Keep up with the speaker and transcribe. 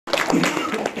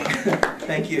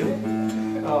Thank you.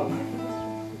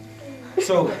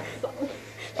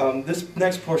 This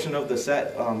next portion of the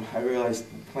set, I realized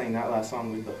playing that last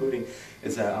song with the hooting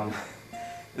is that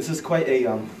this is quite a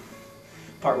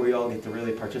part where we all get to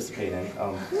really participate in,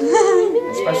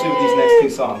 especially with these next two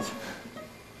songs.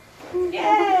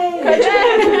 Yay!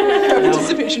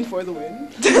 Participation for the win.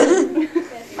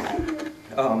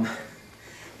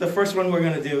 The first one we're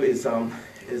going to do is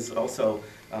also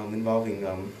involving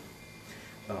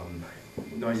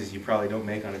noises you probably don't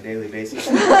make on a daily basis.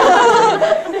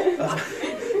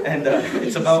 And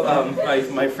it's about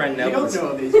my friend Neville's. You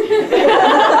don't know these.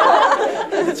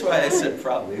 That's why I said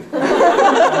probably.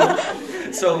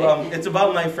 It's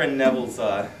about my friend Neville's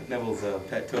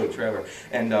pet toad, Trevor.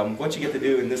 And what you get to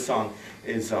do in this song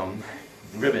is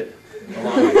ribbit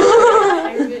along with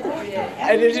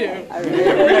I did too.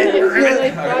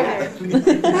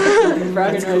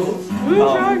 That's cool.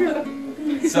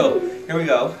 So here we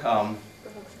go.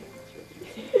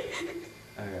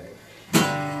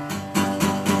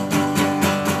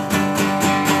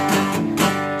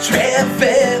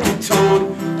 Trevor the toad,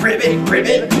 ribbit,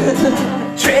 ribbit.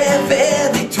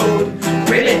 Trevor the toad,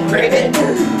 ribbit, ribbit.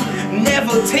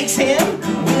 Neville takes him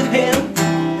with him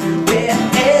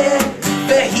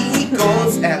wherever he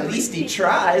goes, at least he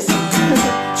tries.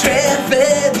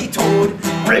 Trevor the toad,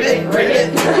 ribbit,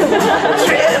 ribbit.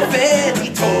 Trevor the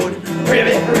toad,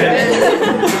 ribbit, ribbit.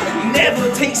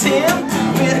 Neville takes him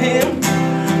with him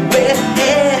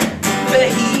wherever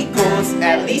he goes,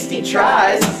 at least he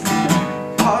tries.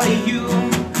 Are you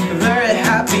very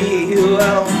happy?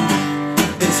 Well,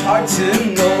 it's hard to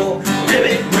know.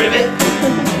 Ribbit, ribbit.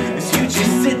 As you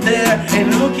just sit there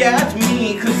and look at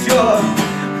me, 'cause you're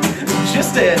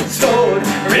just a toad.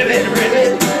 Ribbit,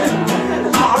 ribbit.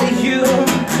 Are you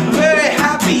very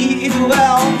happy?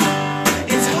 Well,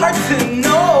 it's hard to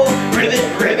know. Ribbit,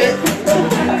 ribbit.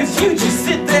 'Cause you just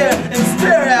sit there and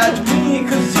stare at me,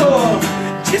 'cause you're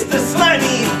just a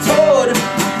slimy toad.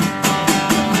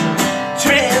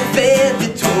 Trevor the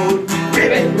toad,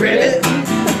 ribbit, ribbit.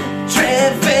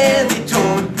 Trevor the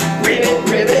toad, ribbit,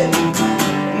 ribbit.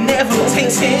 Neville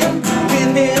takes him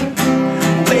with him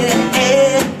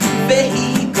wherever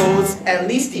he goes, at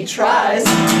least he tries.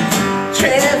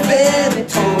 Trevor the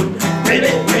toad,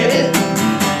 ribbit, ribbit.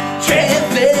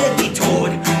 Trevor the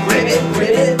toad, ribbit,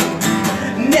 ribbit.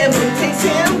 Neville takes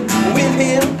him with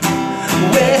him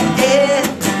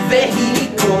wherever he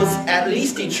goes, at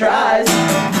least he tries.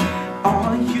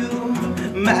 Are you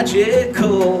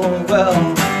magical? Well,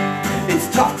 it's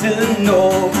tough to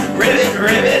know. Ribbit,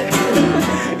 ribbit.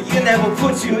 You never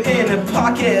put you in a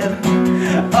pocket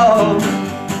of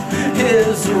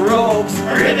his robes.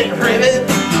 Ribbit, ribbit.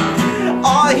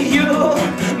 Are you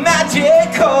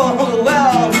magical?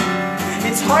 Well,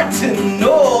 it's hard to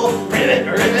know. Ribbit,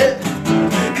 ribbit.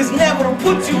 'Cause never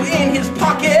put you in his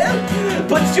pocket,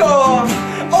 but you're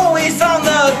always on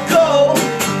the go.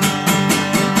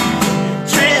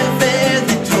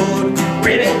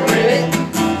 Ribbit, ribbit.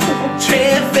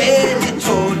 Trevor the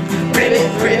toad, ribbit,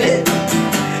 ribbit.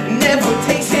 Neville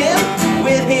takes him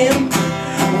with him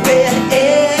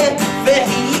wherever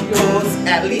he goes,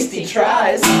 at least he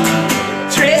tries.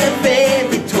 Trevor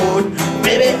the toad,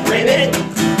 ribbit, ribbit.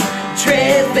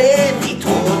 Trevor the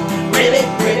toad, ribbit,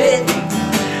 ribbit.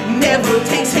 Neville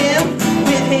takes him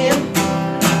with him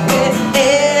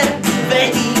wherever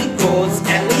he goes,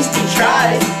 at least he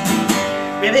tries.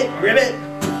 Ribbit, ribbit.